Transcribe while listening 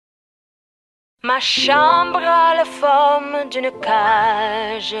Ma chambre a la forme d'une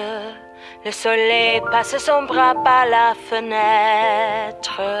cage. Le soleil passe son bras par la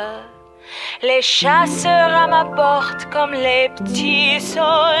fenêtre. Les chasseurs à ma porte comme les petits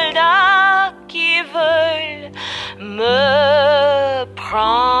soldats qui veulent me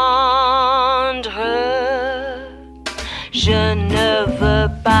prendre. Je ne veux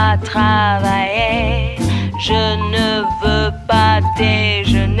pas travailler, je ne veux pas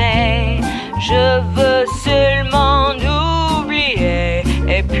déjeuner, je veux seulement oublier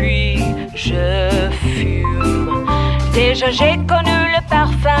et puis je fume. Déjà j'ai connu le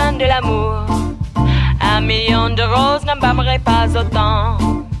parfum de l'amour, 1 million de roses n'embaumerait pas autant.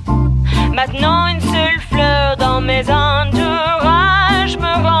 Maintenant une seule fleur dans mes entourages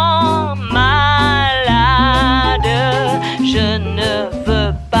me rend malade. Je ne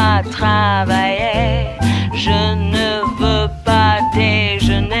veux pas travailler, je ne veux pas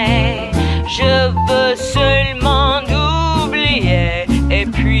déjeuner, je veux seulement oublier et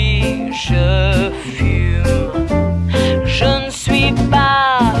puis je fume. Je ne suis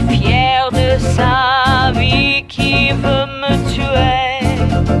pas fière de sa vie qui veut me tuer.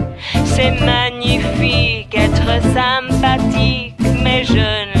 C'est magnifique être sympathique, mais je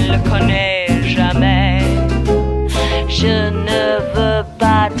ne le connais jamais. Je ne veux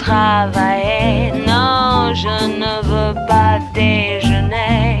pas travailler, non, je ne veux pas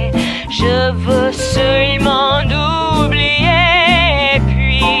déjeuner. Je veux seulement oublier, et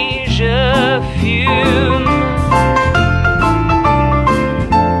puis je fume.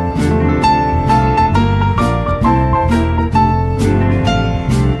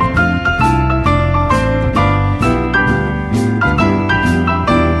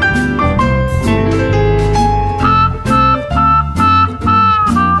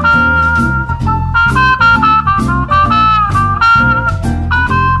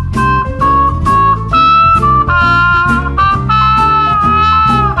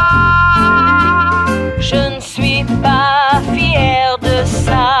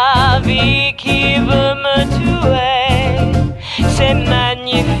 Qui veut me tuer. C'est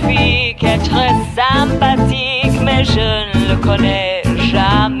magnifique être sympathique, mais je ne le connais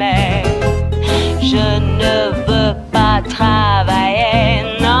jamais. Je ne veux pas travailler,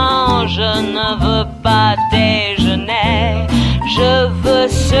 non, je ne veux pas déjeuner. Je veux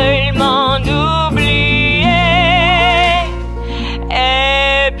seulement oublier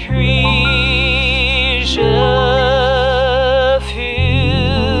et puis je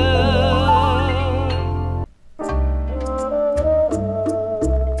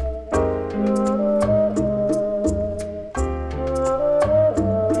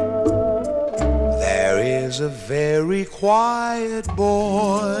a very quiet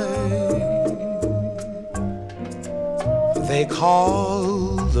boy they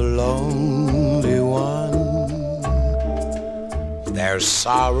call the lonely one. There's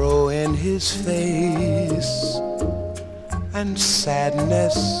sorrow in his face and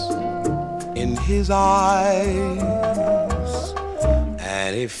sadness in his eyes.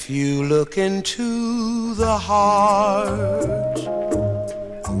 And if you look into the heart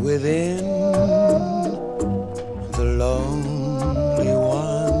within the lonely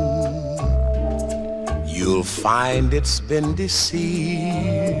one, you'll find it's been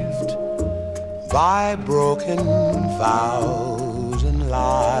deceived by broken vows and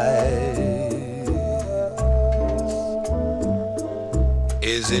lies.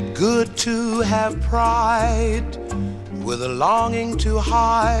 Is it good to have pride with a longing to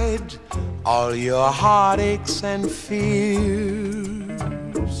hide all your heartaches and fears?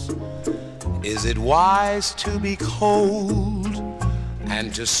 Is it wise to be cold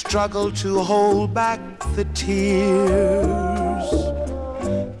and to struggle to hold back the tears?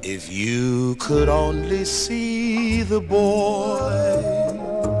 If you could only see the boy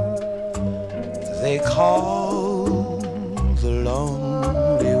they call the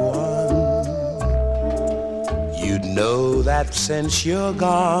lonely one, you'd know that since you're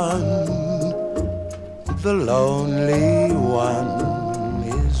gone, the lonely one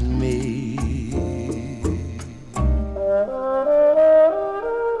is me.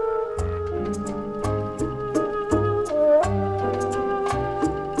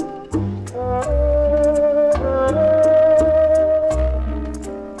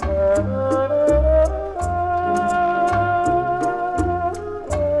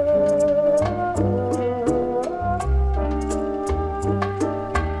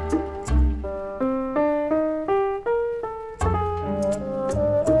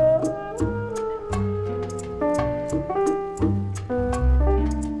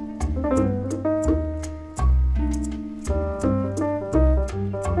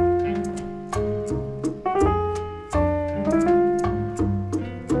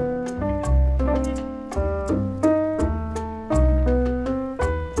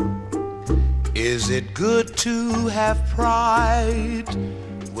 good to have pride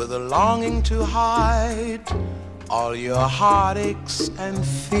with a longing to hide all your heartaches and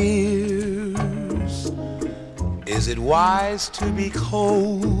fears? Is it wise to be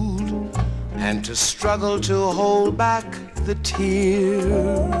cold and to struggle to hold back the tears?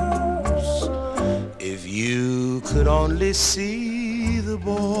 If you could only see the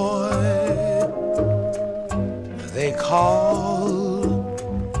boy they call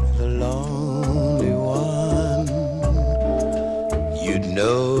the lonely one, you'd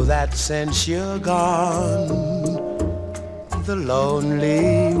know that since you're gone, the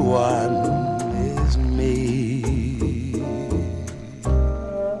lonely one is me.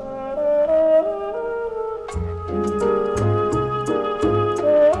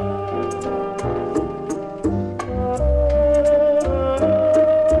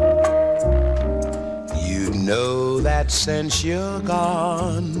 Since you're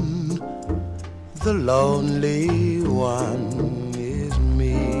gone, the lonely one is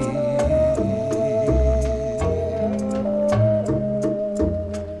me.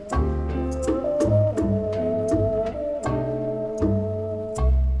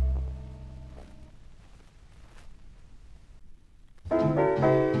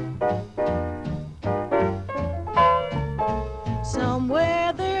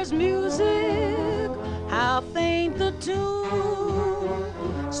 Somewhere there's music, how faint the tune.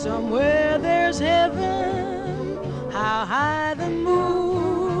 Somewhere there's heaven, how high the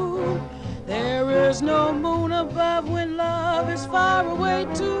moon. There is no moon above when love is far away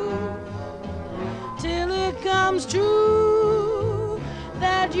too, till it comes true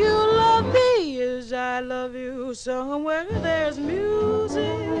that you love me as I love you. Somewhere there's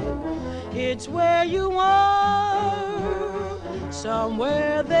music, it's where you are.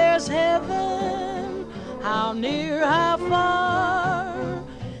 Somewhere there's heaven, how near, how far.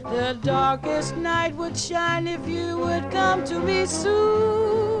 The darkest night would shine if you would come to me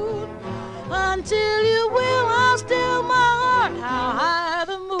soon. Until you will, I'll still my heart, how high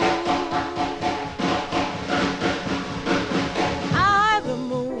the moon. High the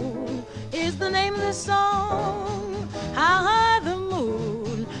moon is the name of the song. How high the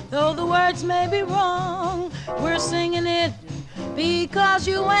moon, though the words may be wrong, we're singing it because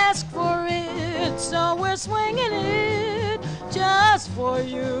you asked for it, so we're swinging it just for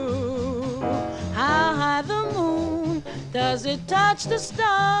you. How high the moon, does it touch the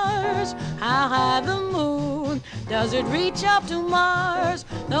stars? How high the moon, does it reach up to Mars?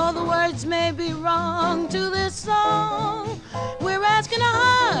 Though the words may be wrong to this song, we're asking how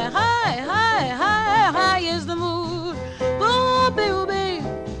high, high, high, high, high is the moon. Boo-boo-bee,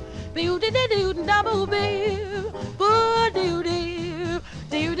 boo-dee-dee-doo-da-boo-bee, boo-doo-dee,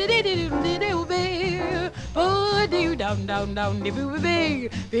 doo-dee-dee-doo-dee-doo-bee, boo-doo-down-down-down, dee-boo-bee,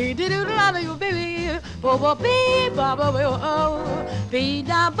 bee-dee-doo-da-da-boo-bee, bo-bo-bee-ba-ba-bee-oh,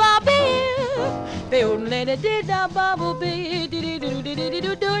 bee-da-ba-bee, bee-oh-dee-dee-da-ba-boo-bee,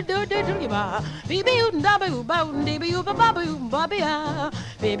 dee-dee-doo-dee-dee-doo-doo-doo-doo-doo-doo-ba, bee-bee-oh-da-boo-ba-bee-ba-bee-ah,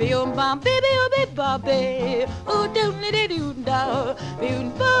 bee-bee-oh-ba-bee-bee-ba-bee, oh-doo-dee-dee-doo-da,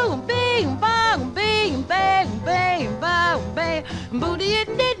 bee-boo-bing-bang-bing-bang-bang-bang,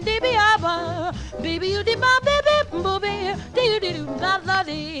 boo-dee-dee-dee-dee-bee-ah-ba, bee-bee-oh-dee-ba-bee-bee-boo-bee,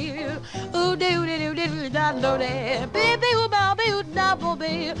 dee-doo-dee-doo-da-da-dee, oh-doo-dee-doo-dee-doo-da-da-dee,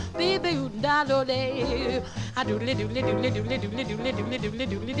 bee-bee-oh-ba-bee-oh-da-boo-bee, bee-bee-oh-da-da-dee,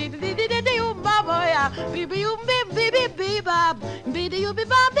 ah-doo-dee-doo-dee-doo-dee-doo-dee-doo-dee-doo-dee-doo-dee-doo-ba-ba-ya, bee-bee-oh-bee-bee-bee-bee-ba,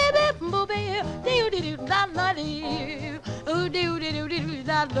 bee-dee-oh-bee-ba-bee-bee-boo-bee, dee-doo-dee-doo-da-da-dee,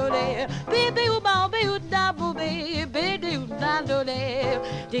 oh-doo-dee-doo-dee-doo-da-da-dee, bee-bee-oh-ba-bee-oh-da-boo-bee, bee-doo-da-da-dee,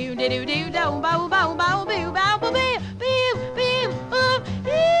 doo-dee-doo-dee-doo-ba-ba-ba-bee-ba-boo-bee, bee-bee-oh,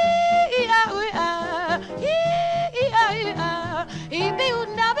 ee-ah-ee-ah, ee-ee-ah-ee-ah,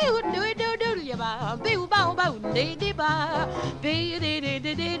 ee-bee-oh-da-bee-oh-doo-doo-doo-doo-ba, bee-oh-ba-oh-ba-oh-dee-dee-ba,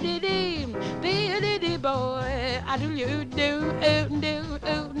 bee-dee-dee-dee-dee-dee, bee-dee-dee-boy,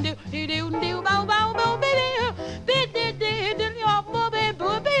 ah-doo-doo-doo-doo-doo-doo-doo-ba-oh-ba-oh-ba-oh-bee,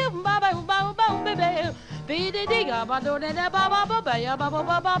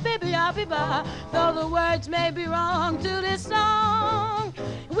 though the words may be wrong to this song,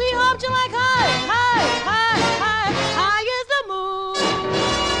 we hope you like high, high, high, high, high is the moon.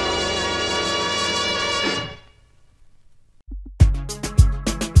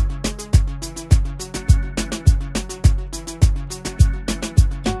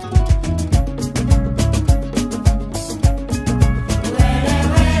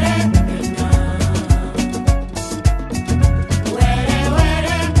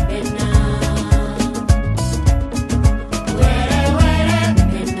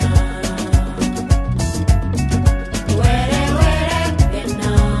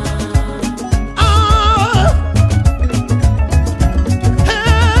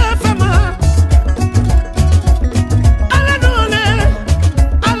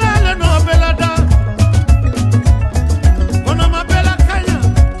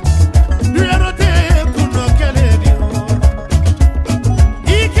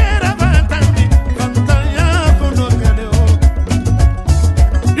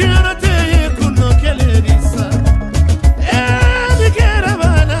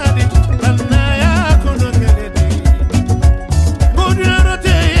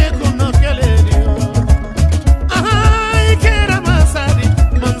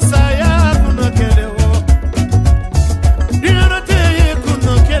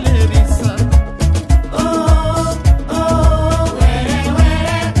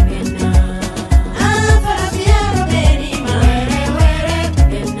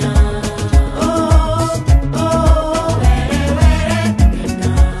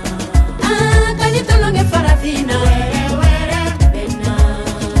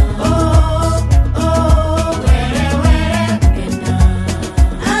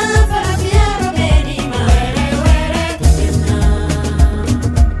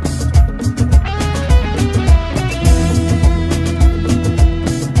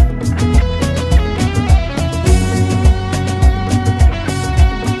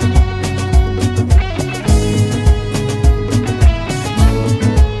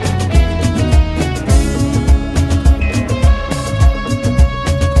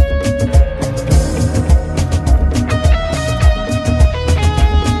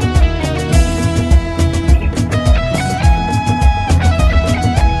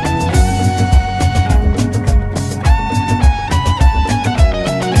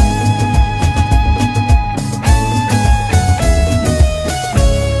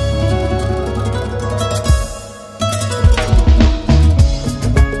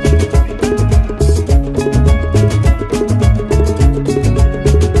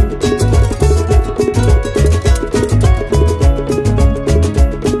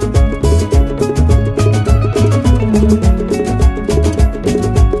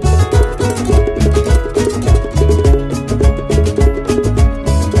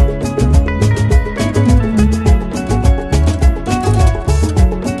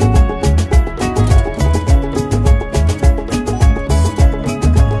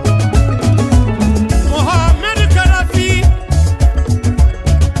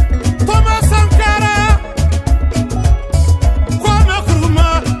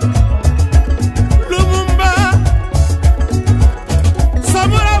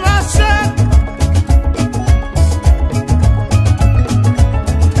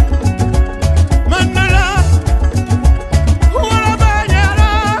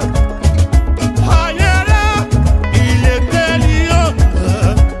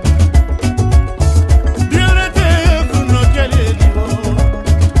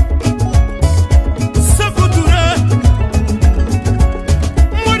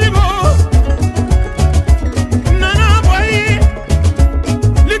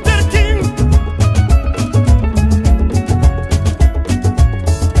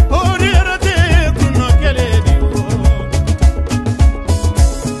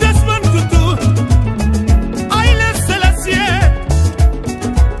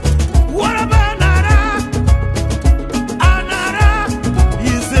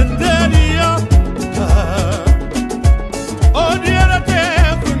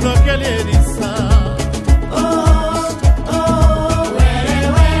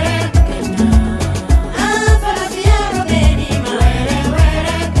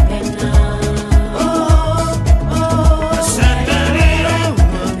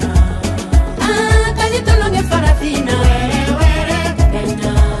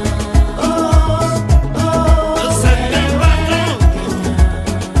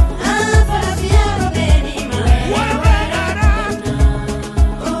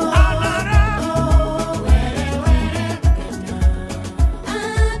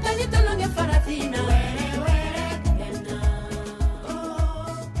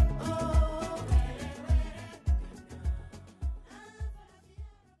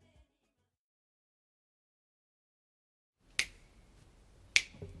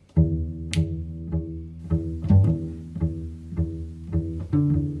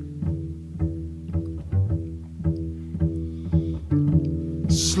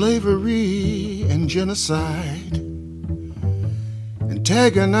 slavery and genocide,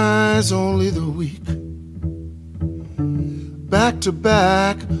 antagonize only the weak, back to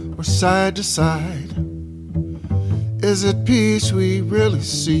back or side to side. Is it peace we really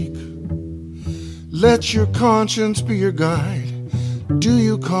seek? Let your conscience be your guide. Do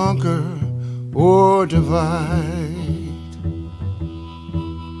you conquer or divide?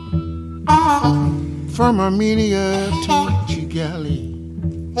 From Armenia to Kigali,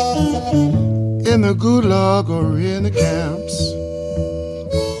 in the gulag or in the camps,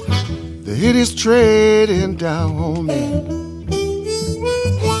 the hideous trade in Dahomey,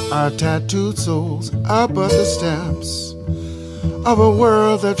 our tattooed souls are but the stamps of a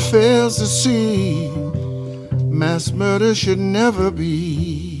world that fails to see mass murder should never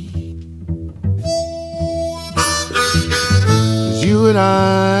be. 'Cause you and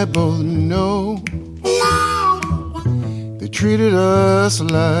I both know they treated us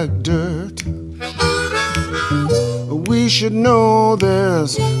like dirt. We should know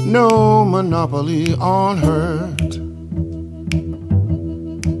there's no monopoly on hurt.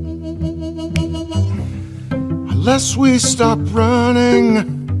 Unless we stop running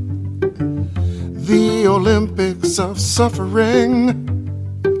the Olympics of suffering,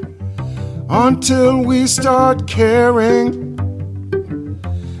 until we start caring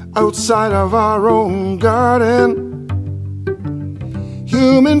outside of our own garden,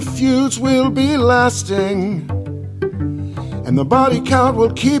 human feuds will be lasting, and the body count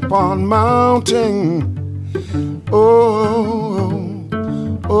will keep on mounting. Oh,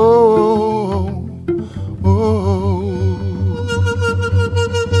 oh, oh, oh.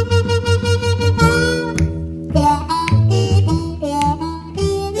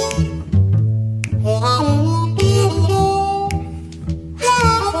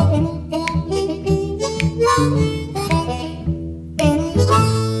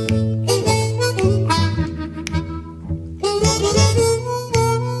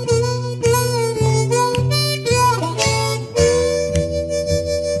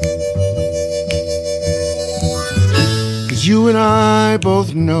 You and I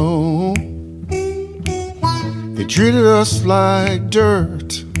both know they treated us like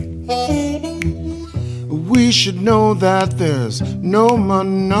dirt. We should know that there's no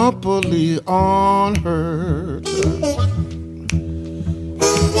monopoly on hurt.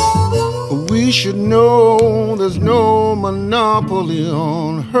 We should know there's no monopoly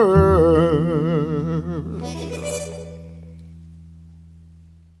on hurt.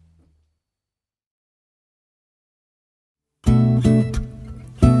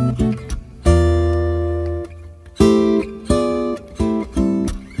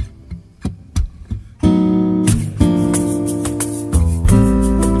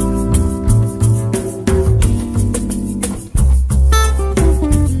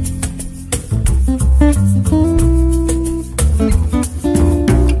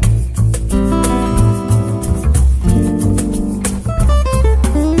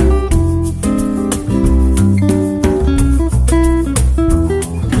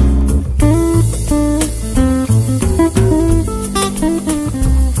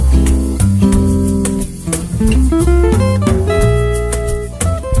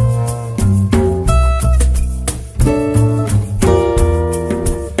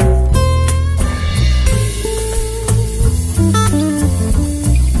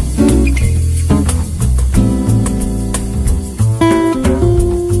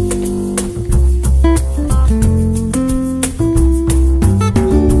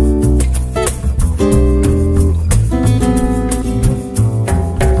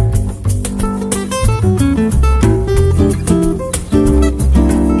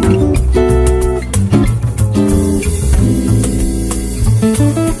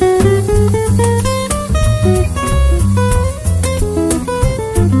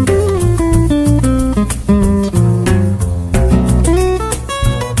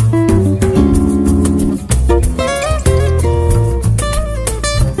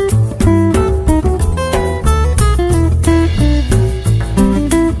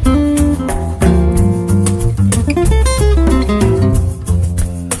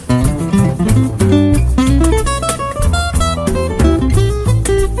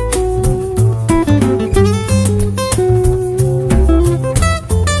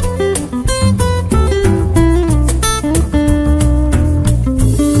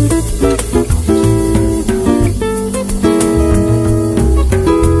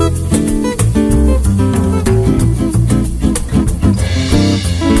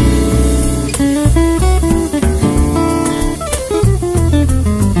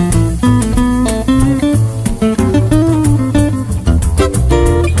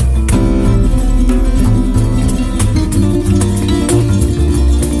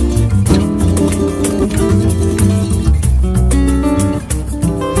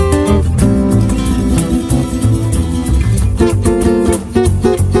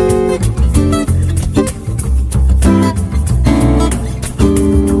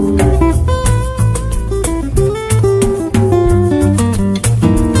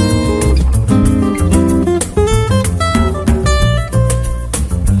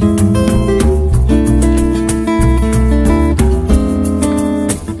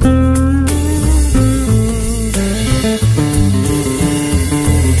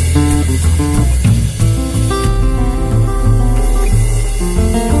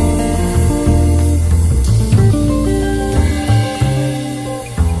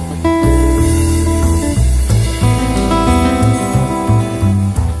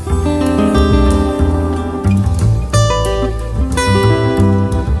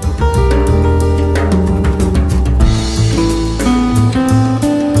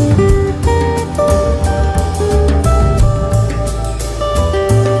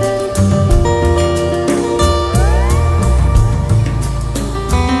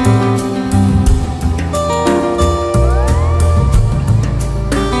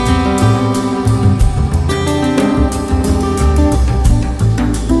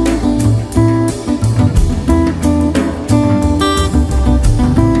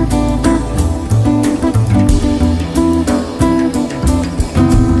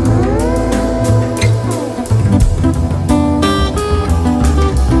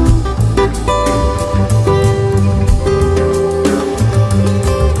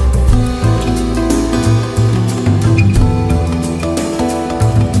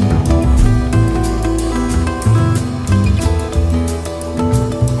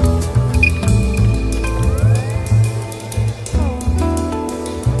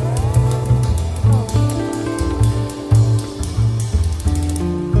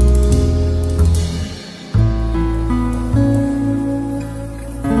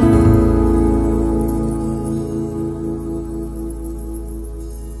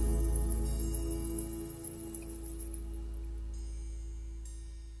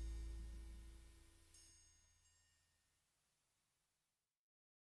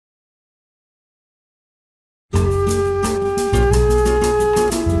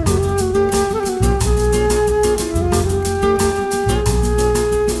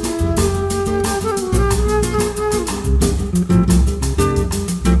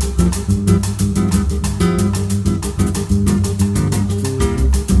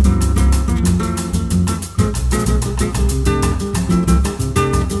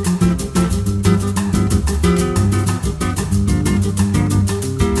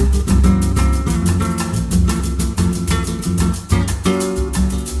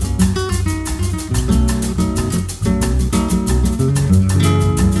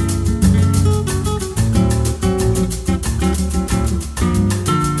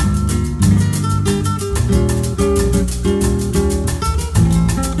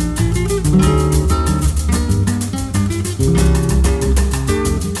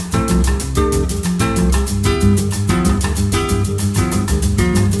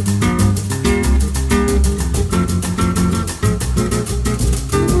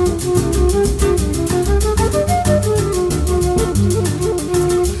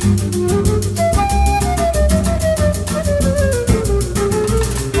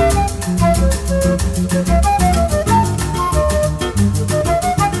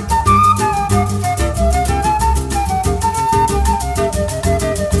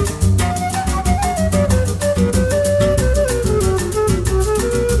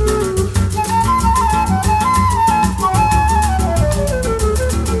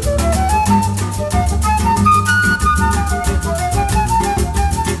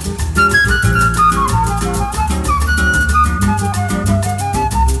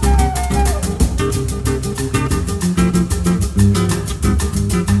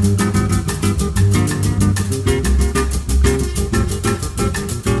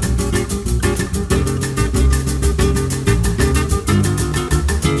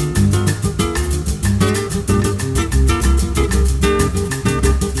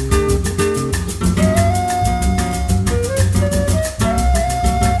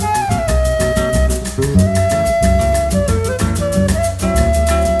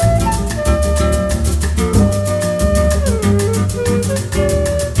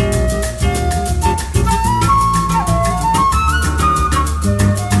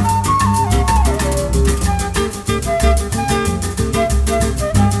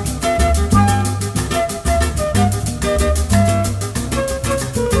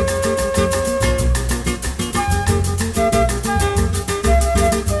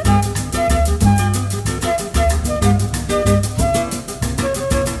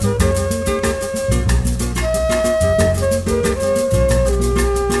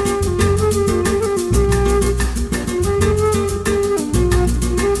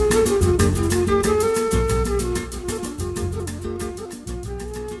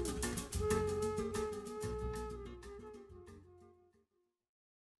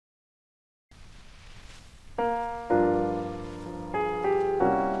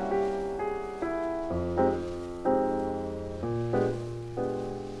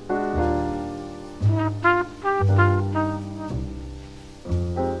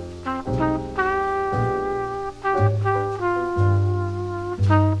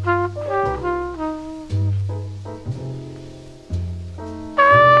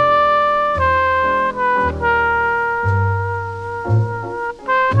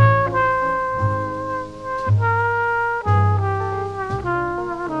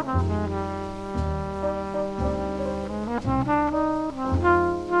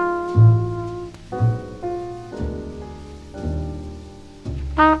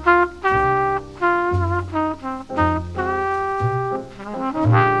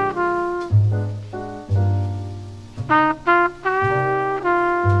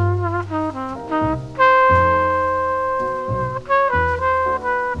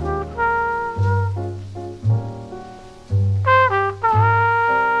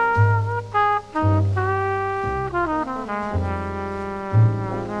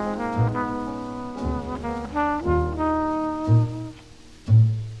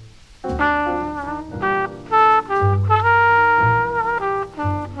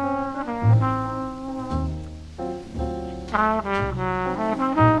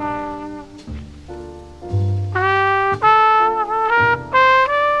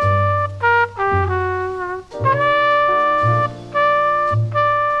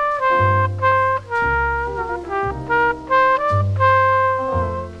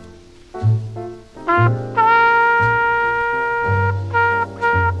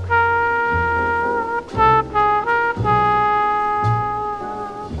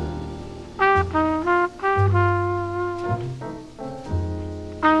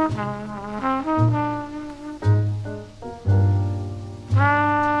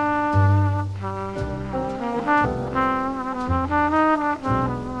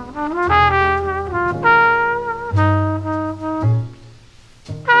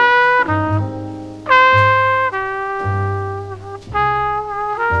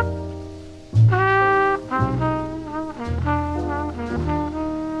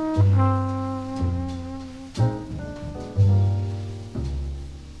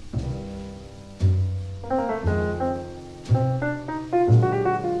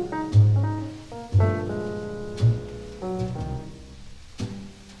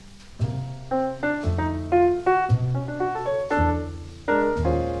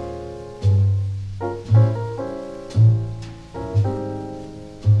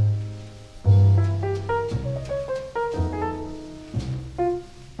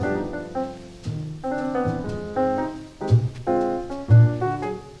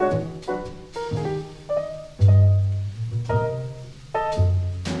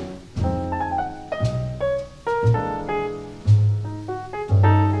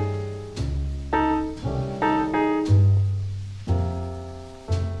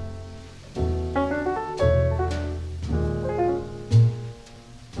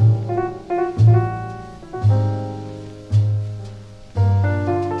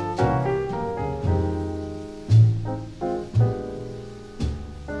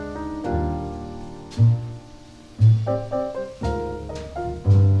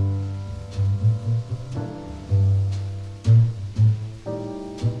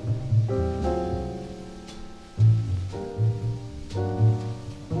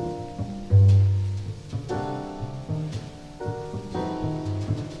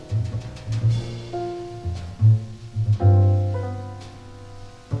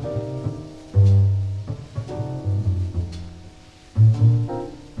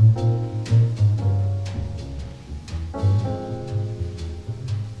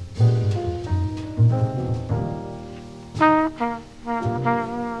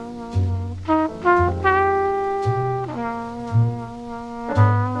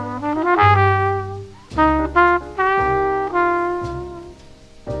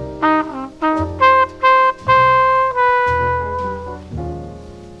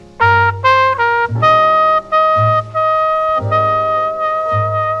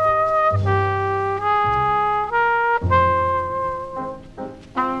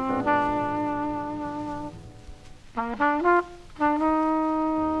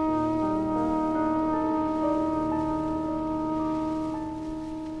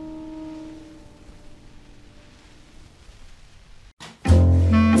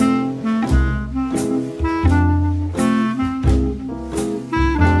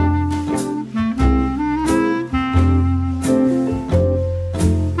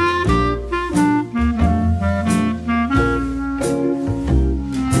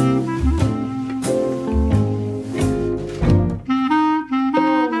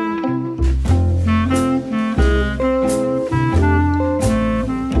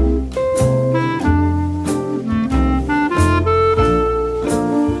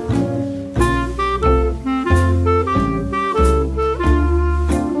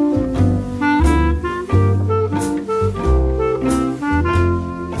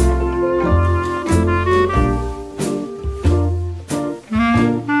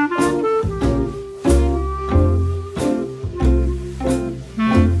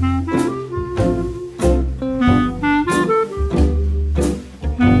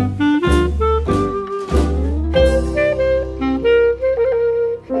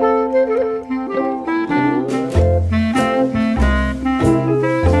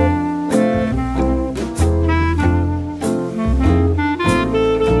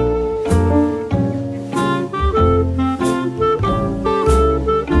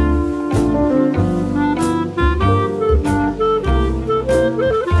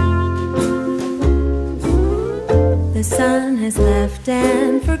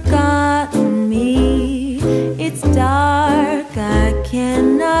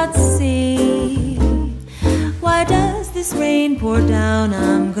 this rain pour down,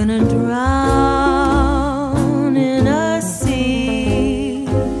 I'm gonna drown in a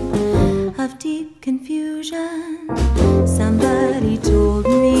told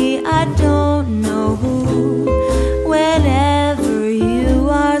me I don't know who. Whenever you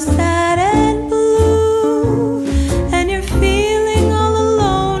are sad and blue, and you're feeling all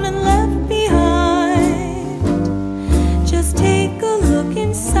alone and left behind, just take a look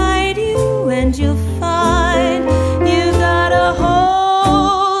inside you and you'll find you gotta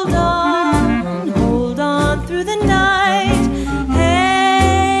hold on through the night.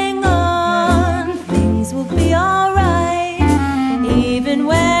 Hang on, things will be alright, even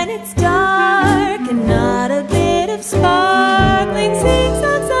when it's dark and not a bit of sparkling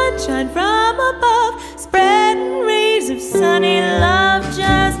zigzag sunshine from above, spreading rays of sunny love.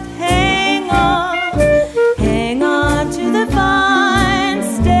 Just hang on to the vine,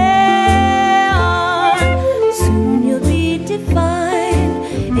 stay on. Soon you'll be divine.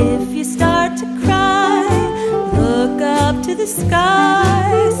 If you start to cry, look up to the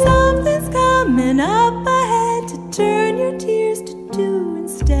sky. Something's coming up ahead to turn your tears to dew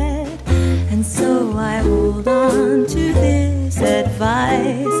instead. And so I hold on to this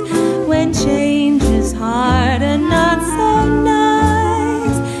advice: when change is hard and not so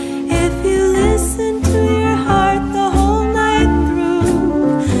nice, if you listen to your heart the whole night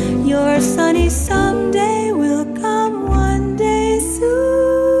through, your sunny someday will come one day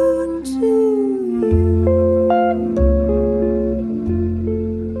soon to you.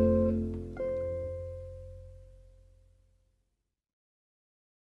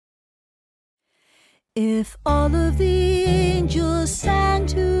 If all of the angels sang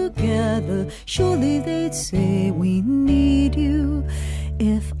together, surely they'd say we need you.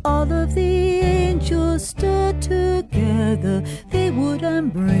 If all of the angels stood together, they would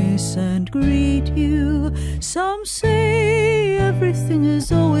embrace and greet you. Some say everything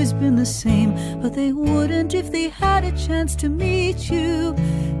has always been the same, but they wouldn't if they had a chance to meet you.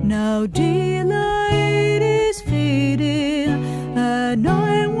 Now daylight is fading, and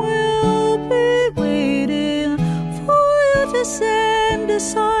I will be waiting for you to send a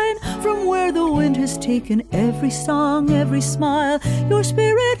sign from where the wind has taken every song, every smile. Your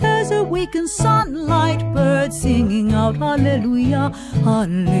spirit has awakened sunlight, birds singing out hallelujah,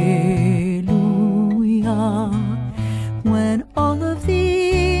 hallelujah. When all of the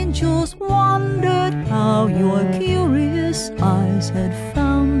angels wondered how your curious eyes had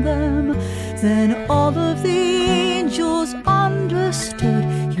found them, then all of the angels understood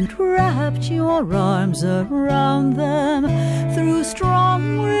you'd wrapped your arms around them. Through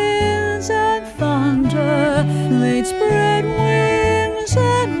strong winds and thunder, they'd spread wings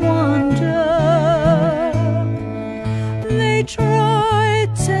and wonder. They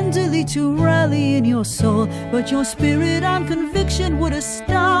tried tenderly to rally in your soul, but your spirit and conviction would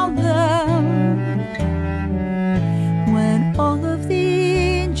astound them. When all of the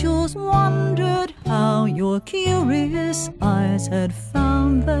angels wondered how your curious eyes had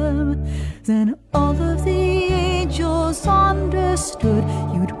found them, then all of the angels understood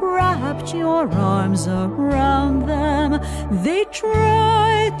you'd wrapped your arms around them. They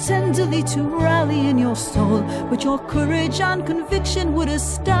tried tenderly to rally in your soul, but your courage and conviction would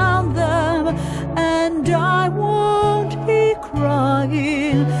astound them. And I won't be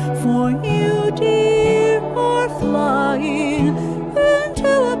crying, for you, dear, are flying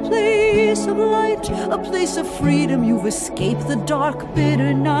into a place of light, a place of freedom. You've escaped the dark,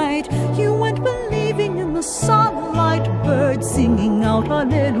 bitter night. You went believing in the sunlight, birds singing out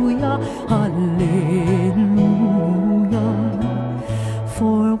hallelujah, hallelujah.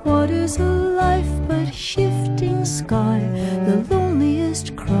 For what is a life but shifting sky, the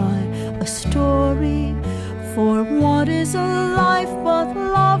loneliest cry, a story? For what is a life but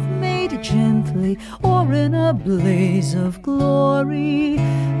love made gently, or in a blaze of glory?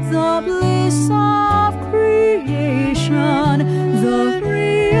 The bliss of creation, the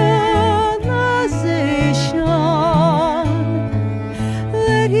realization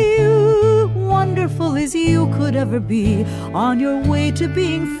that you, wonderful as you could ever be, on your way to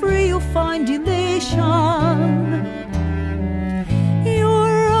being free you'll find elation.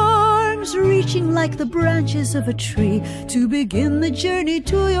 Reaching like the branches of a tree to begin the journey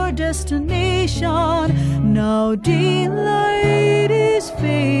to your destination. Now daylight is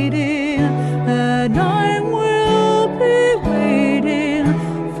fading, and I will be waiting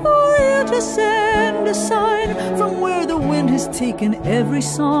for you to send a sign from where the wind has taken every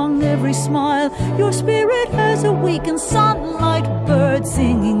song, every smile. Your spirit has awakened sunlight, birds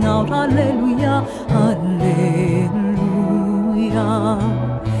singing out hallelujah, hallelujah.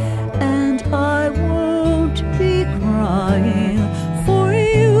 I won't be crying, for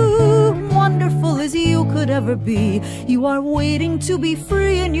you, wonderful as you could ever be, you are waiting to be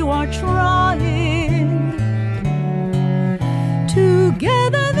free, and you are trying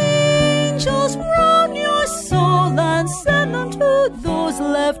Together the angels round your soul and send unto those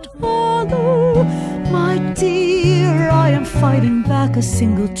left hollow. My dear, I am fighting back a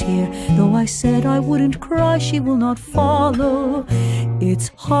single tear. Though I said I wouldn't cry, she will not follow. It's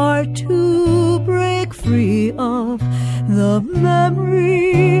hard to break free of the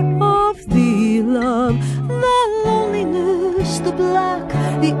memory of the love, the loneliness, the black,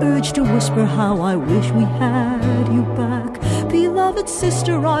 the urge to whisper how I wish we had you back. Beloved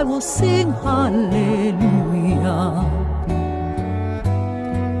sister, I will sing hallelujah.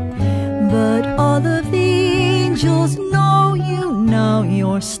 But all of the angels know you now,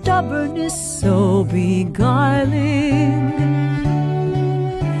 your stubbornness so beguiling.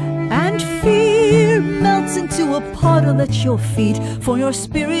 And fear melts into a puddle at your feet, for your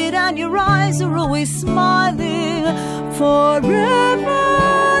spirit and your eyes are always smiling. Forever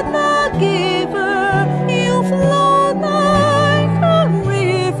the giver, you flow like a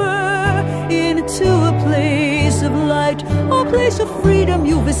river into a place of light, a place of freedom.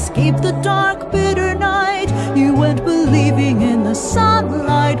 You've escaped the dark, bitter night. You went believing in the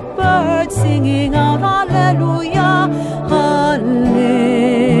sunlight, birds singing out hallelujah, hallelujah.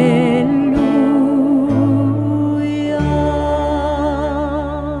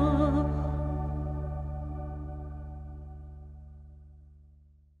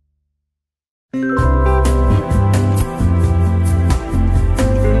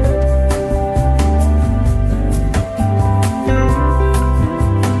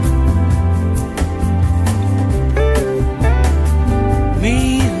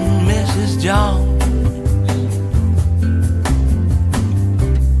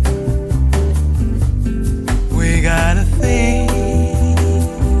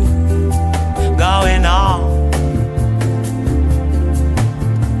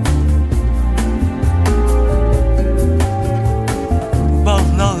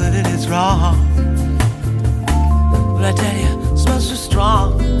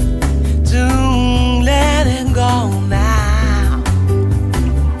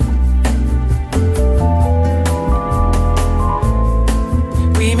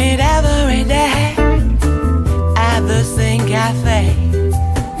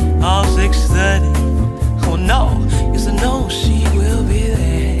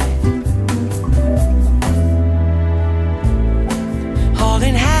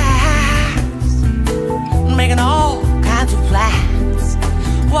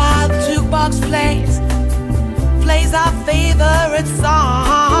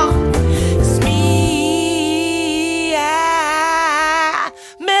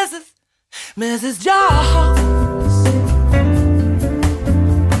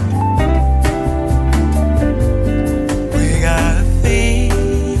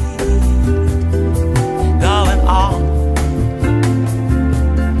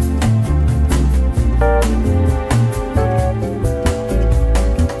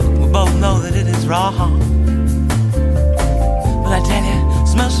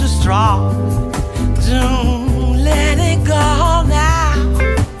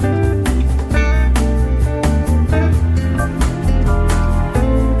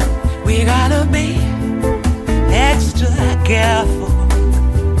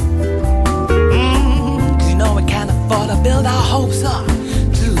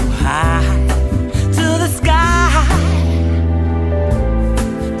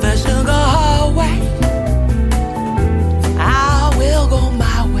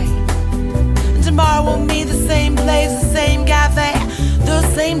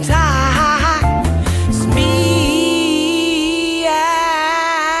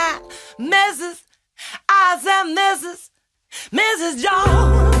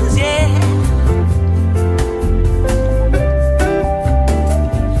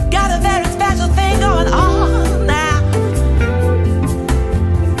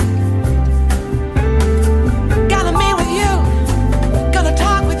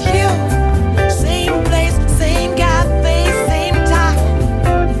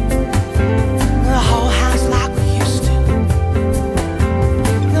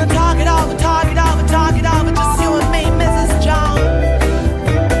 Talk it over, just you and me, Mrs. Jones.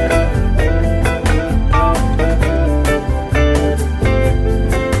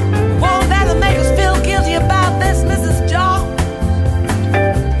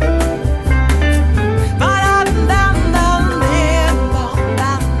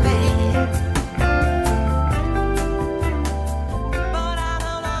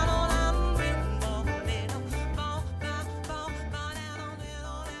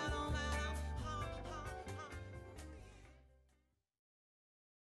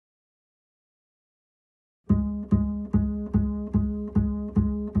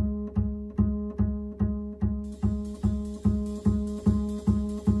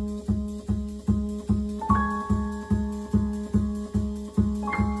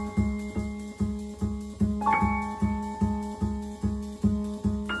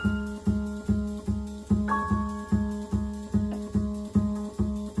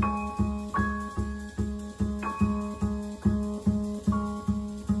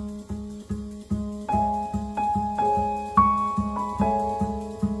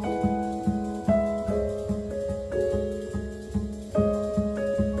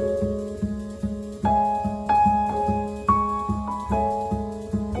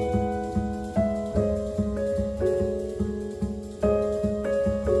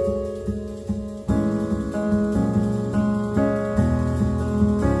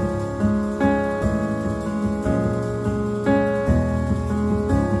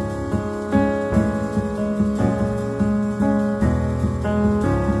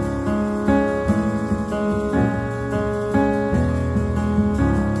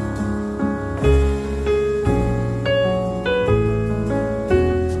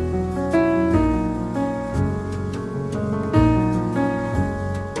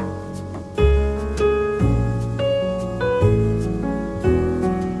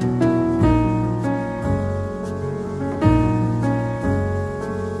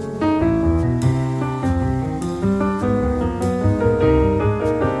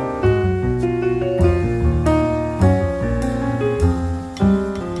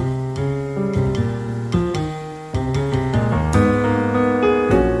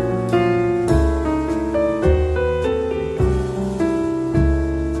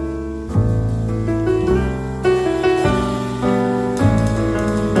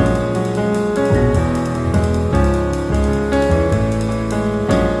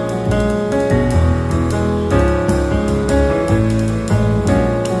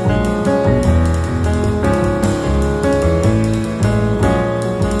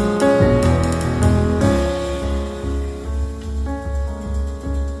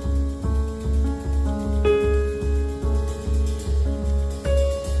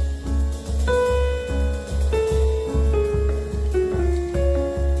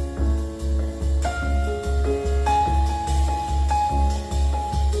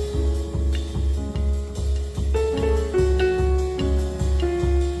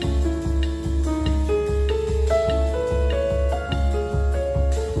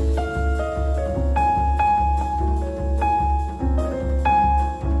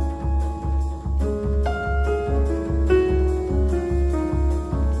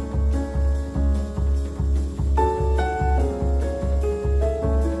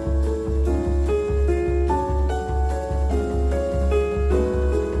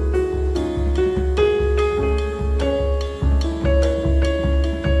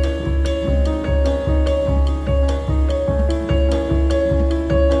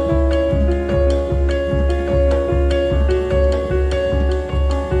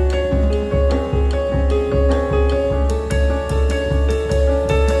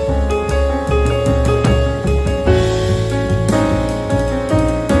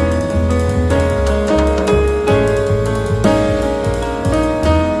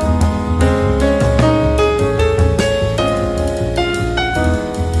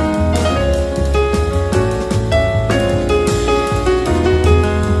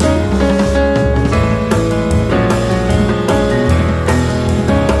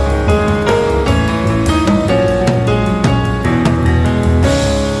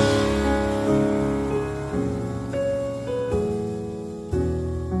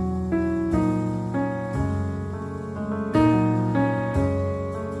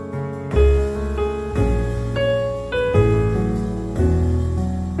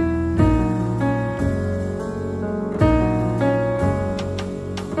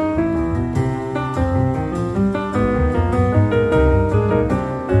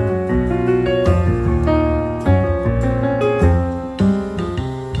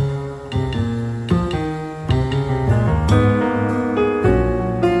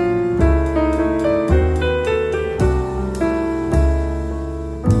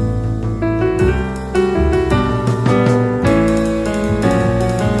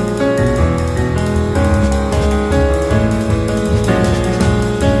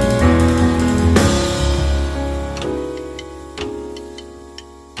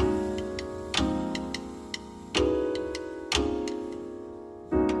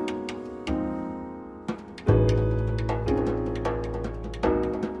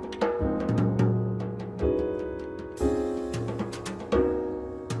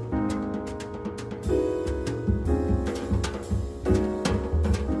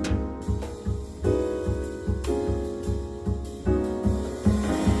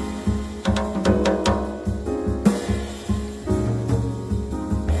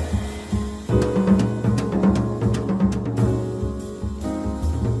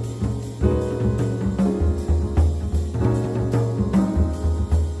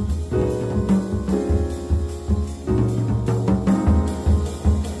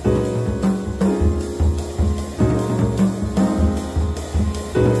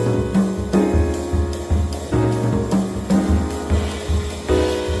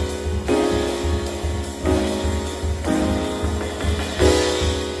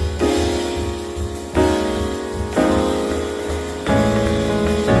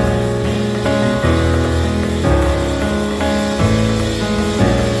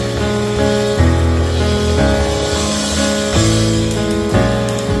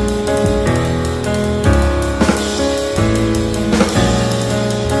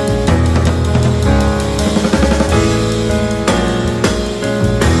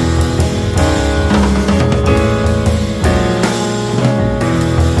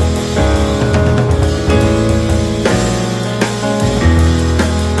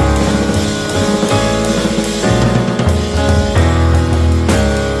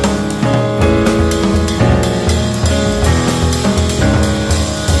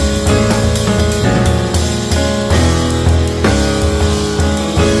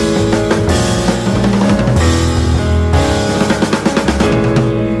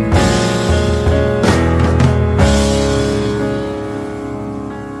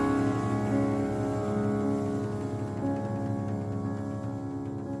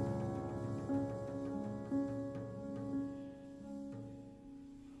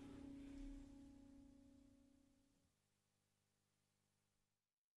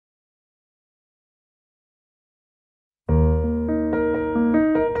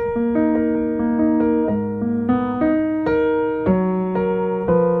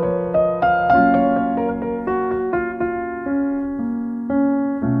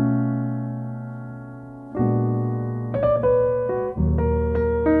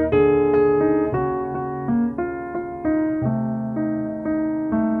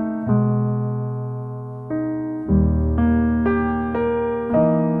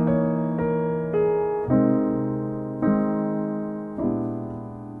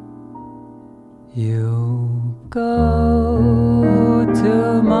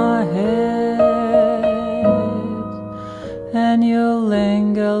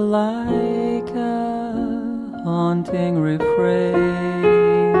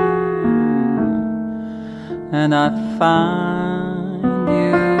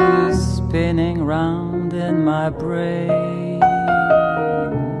 spinning round in my brain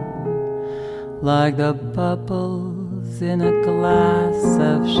like the bubbles in a glass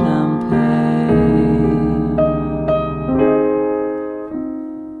of champagne.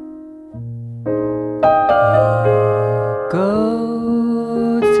 You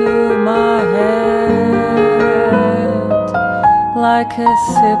go to my head like a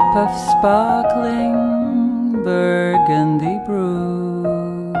sip of sparkling burgundy brew,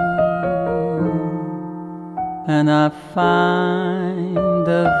 and I find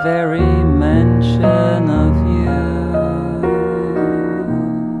the very mention of you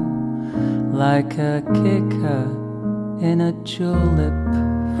like a kicker in a julep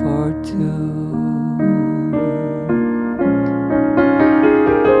for two.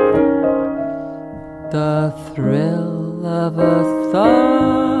 The thrill of a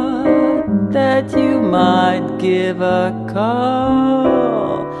thought that you might give a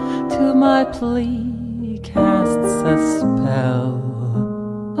call to my plea casts a spell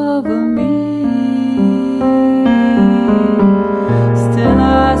over me. Still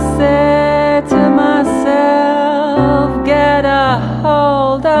I say to myself, get a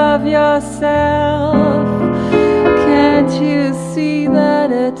hold of yourself. Can't you see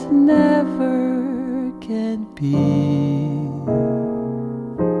that it never can be?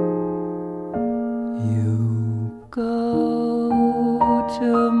 You go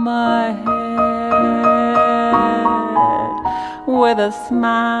to my head with a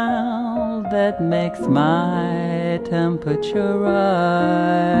smile that makes my temperature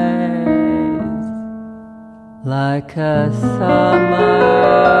rise like a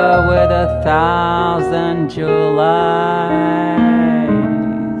summer with 1,000 Julys.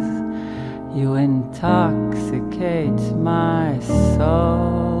 You intoxicate my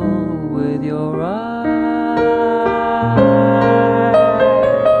soul with your eyes.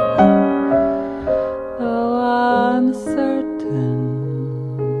 Though I'm certain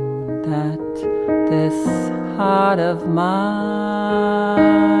that this heart of mine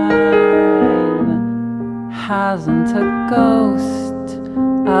hasn't a ghost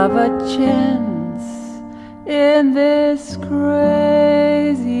of a chance in this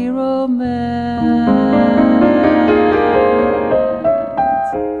crazy romance.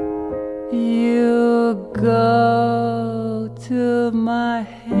 You go to my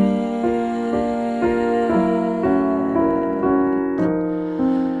head.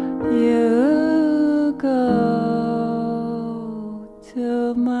 You go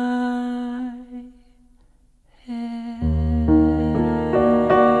to my head.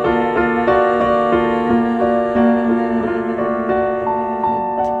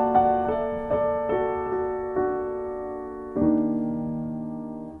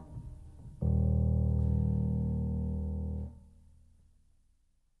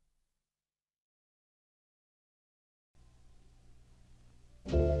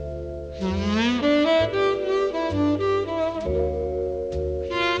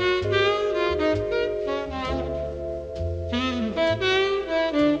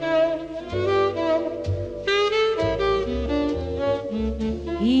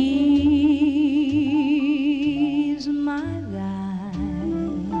 He's my guy.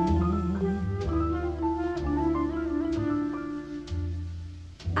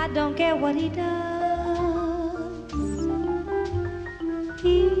 I don't care what he does.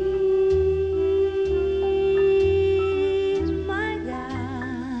 He's my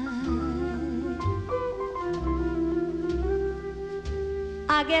guy.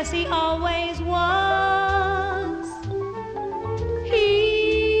 I guess he always was.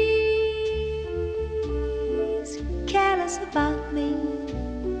 He's careless about me.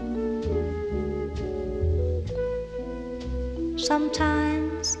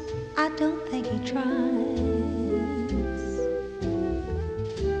 Sometimes I don't think he tries,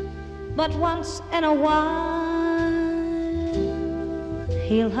 but once in a while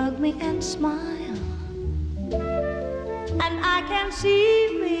he'll hug me and smile, and I can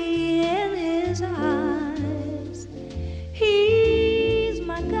see me in his eyes. He's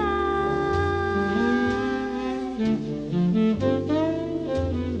my guy.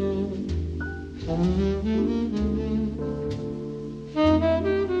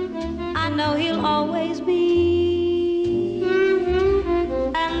 I know he'll always be,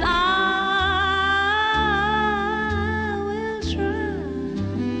 and I will try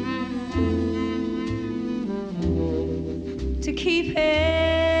to keep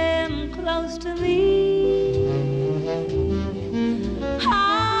him close to me.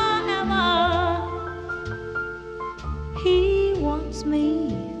 However he wants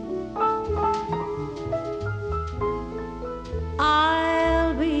me,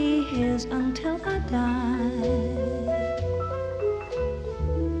 I'll be his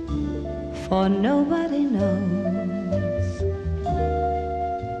for nobody knows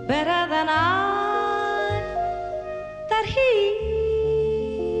better than I that he's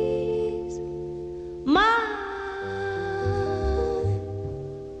my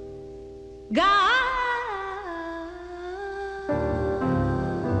God.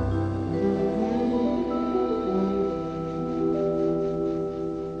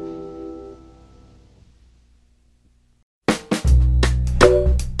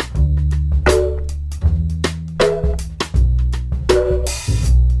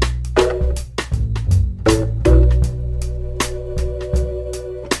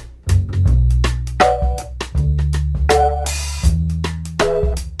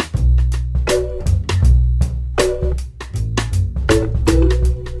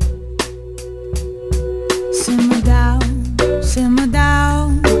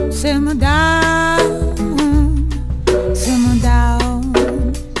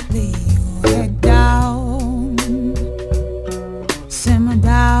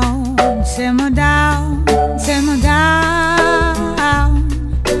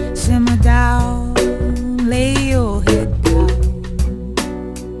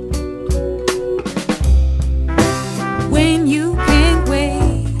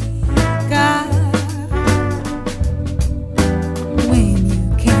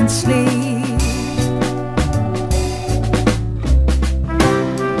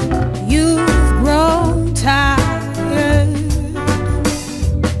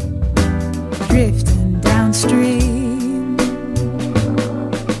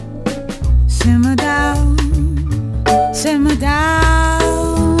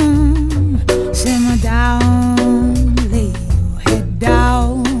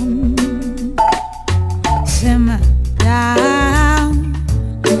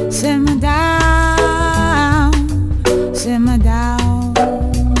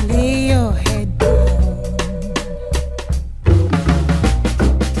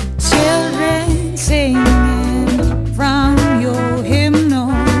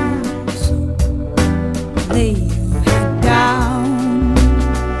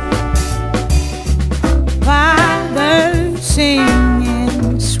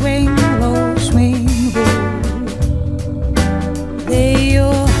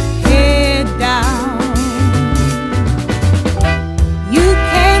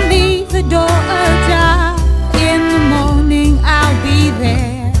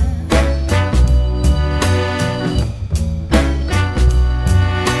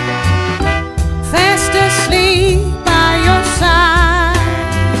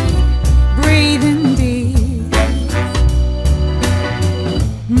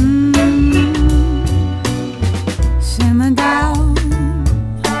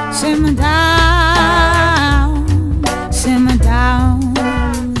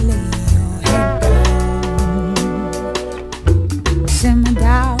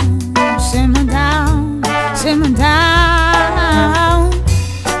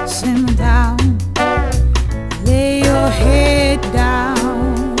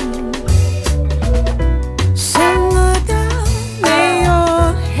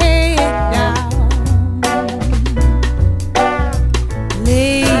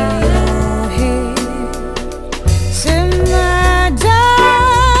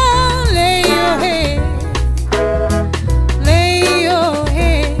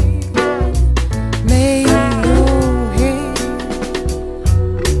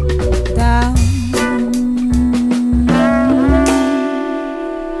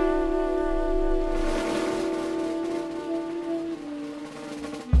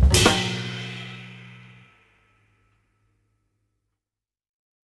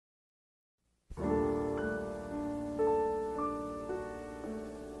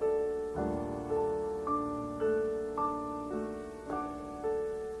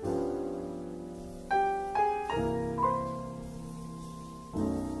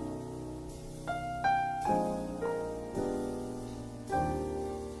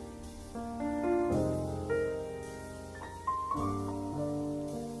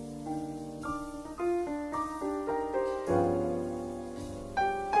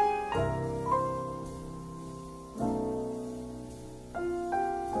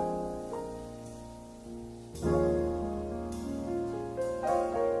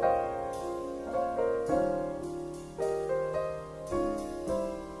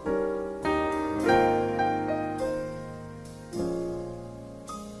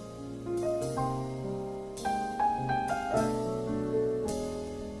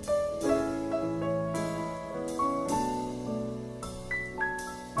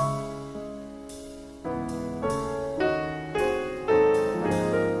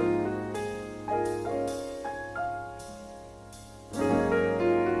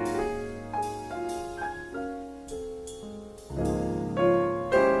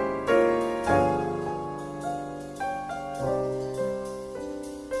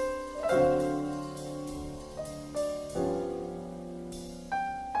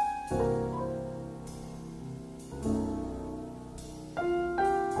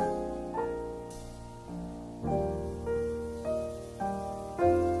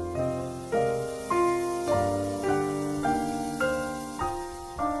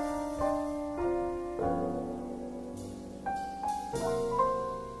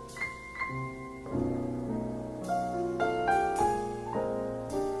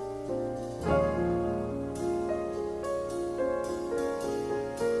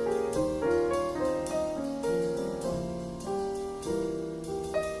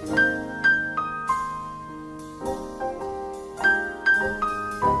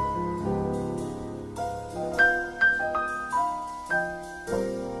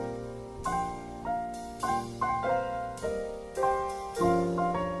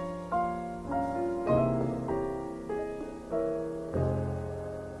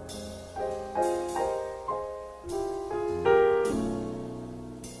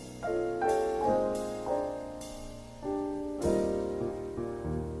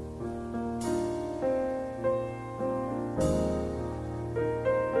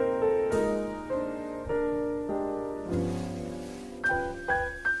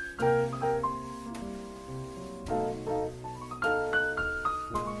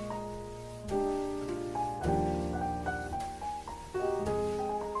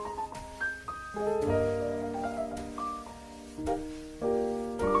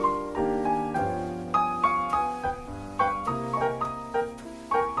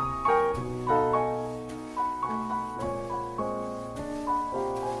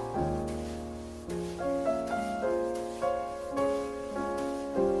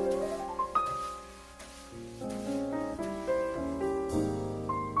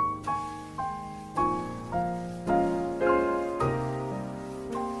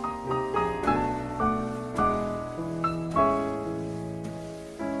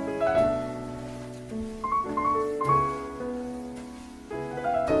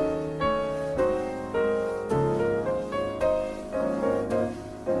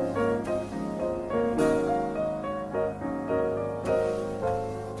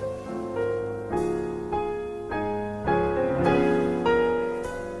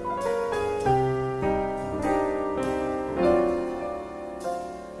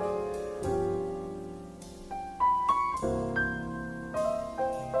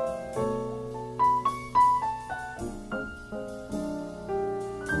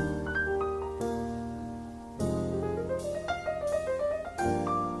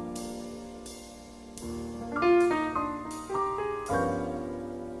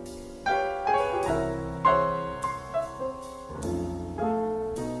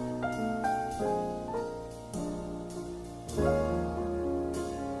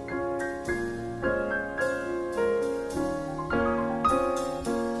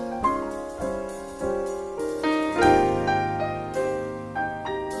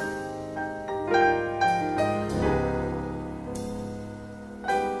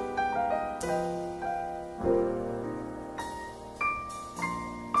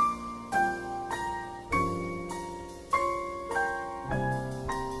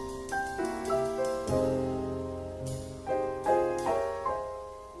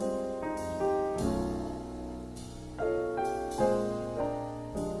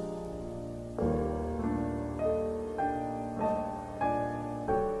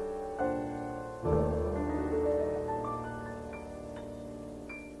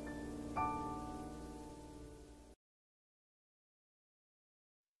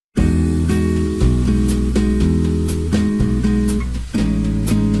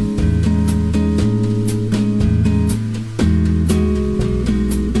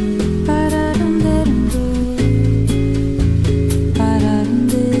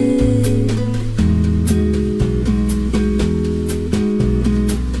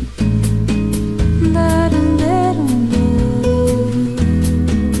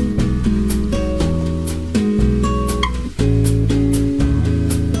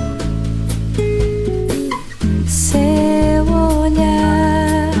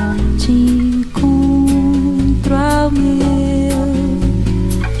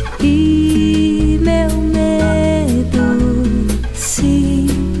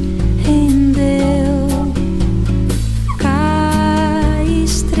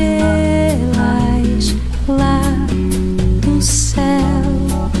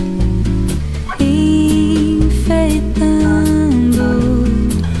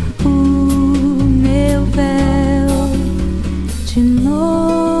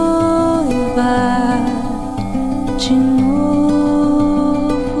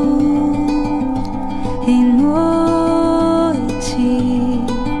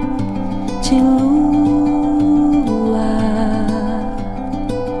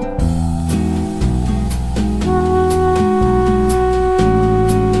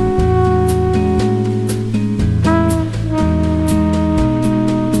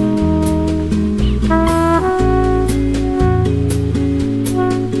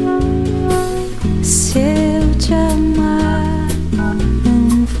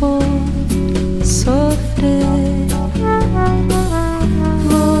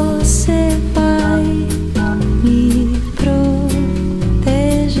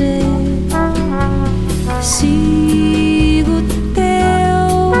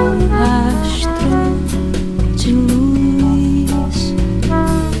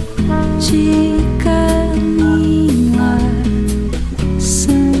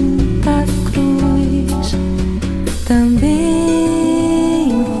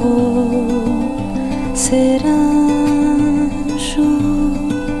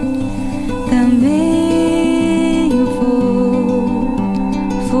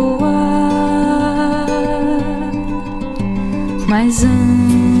 les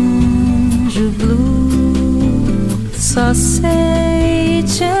anges bleus, ça c'est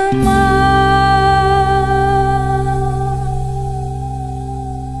chemin.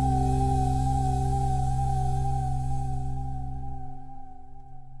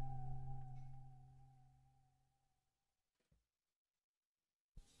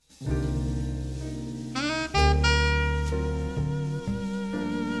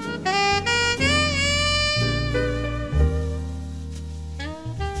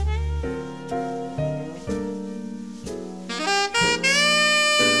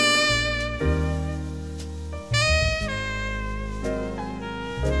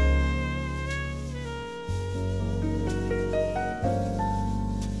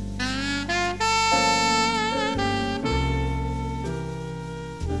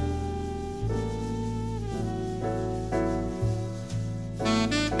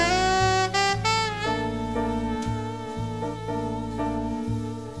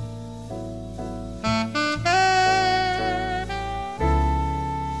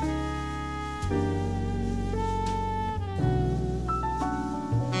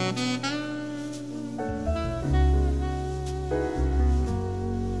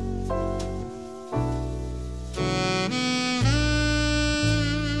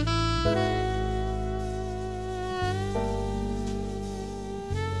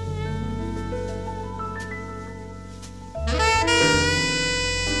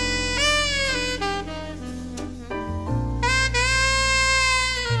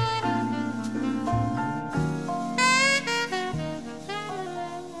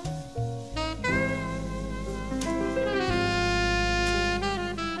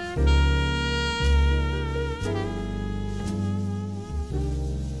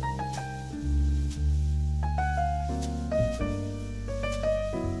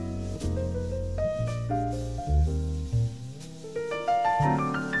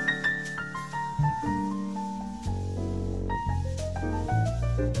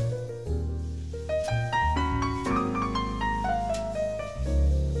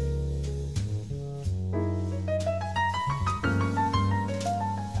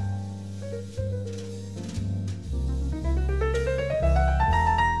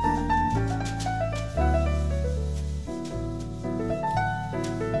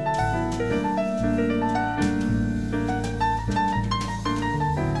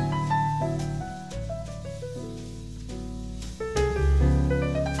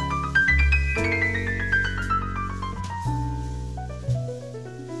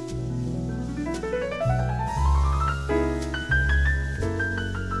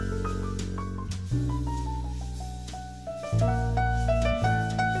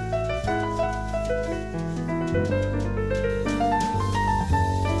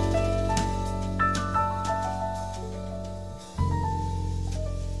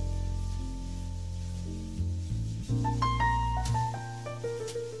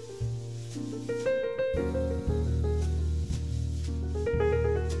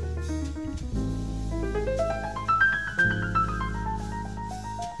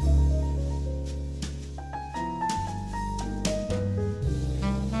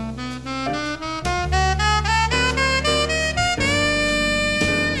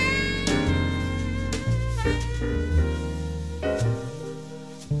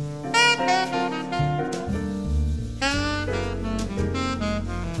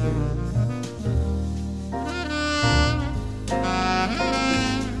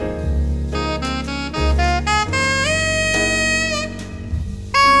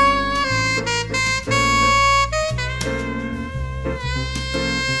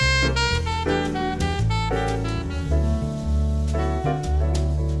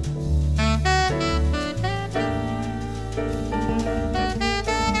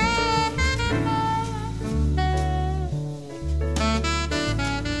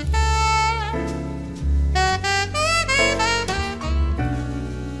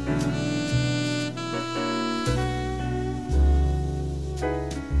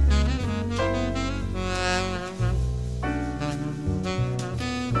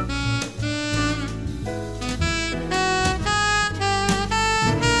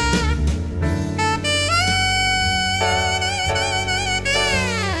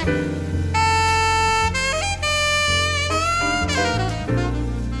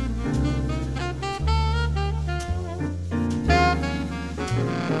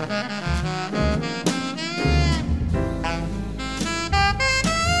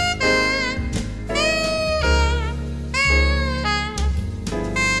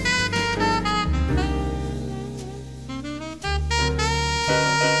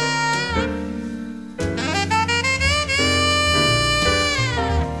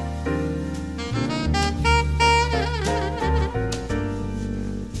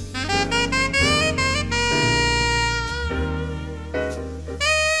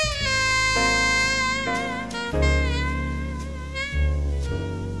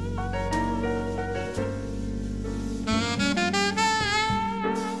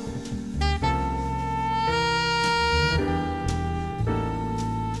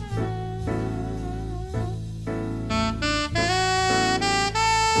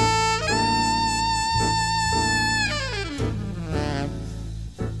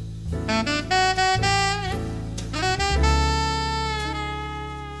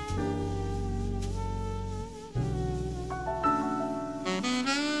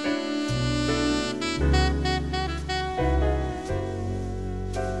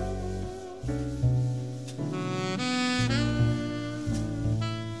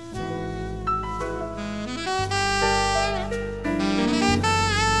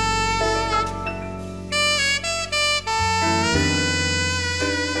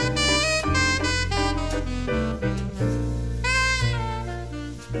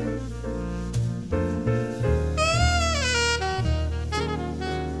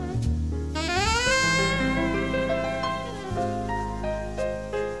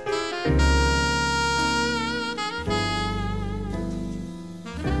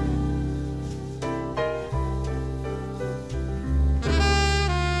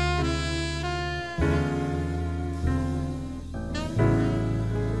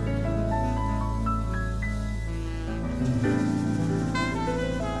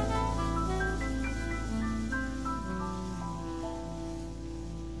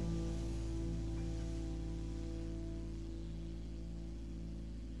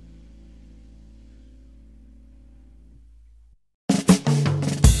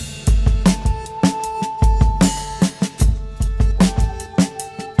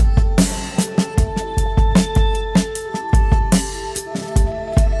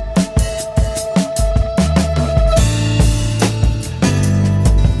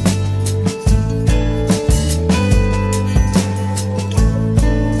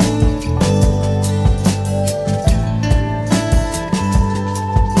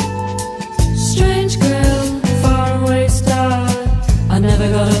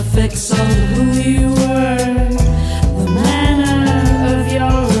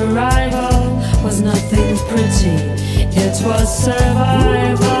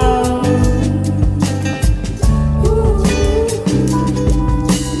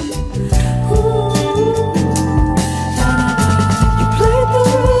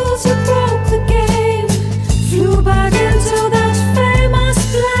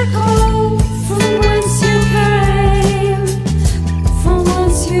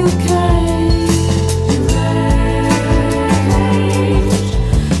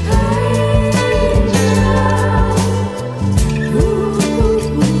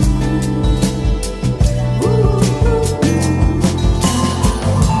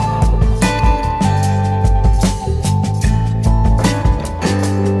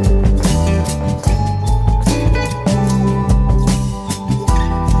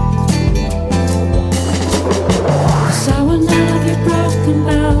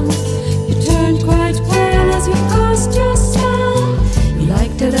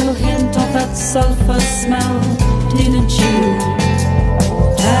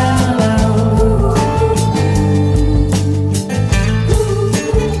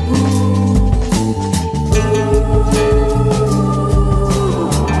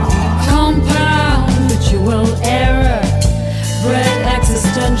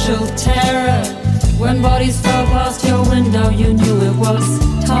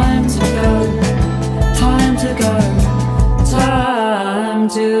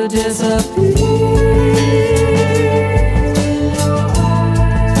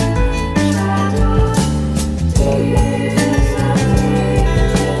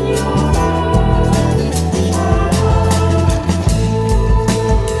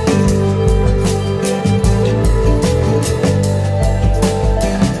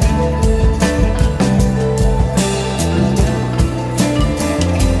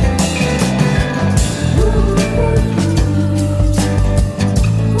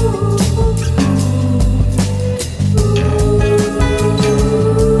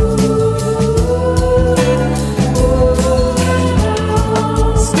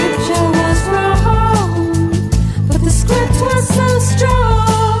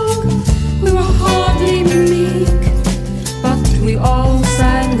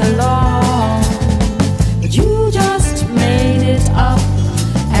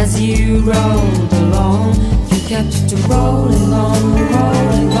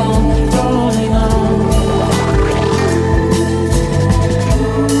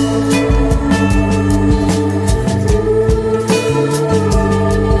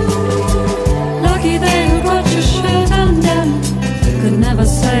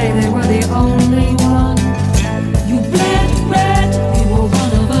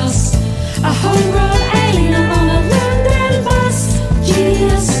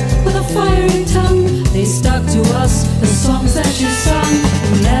 They stuck to us, the songs that you sang.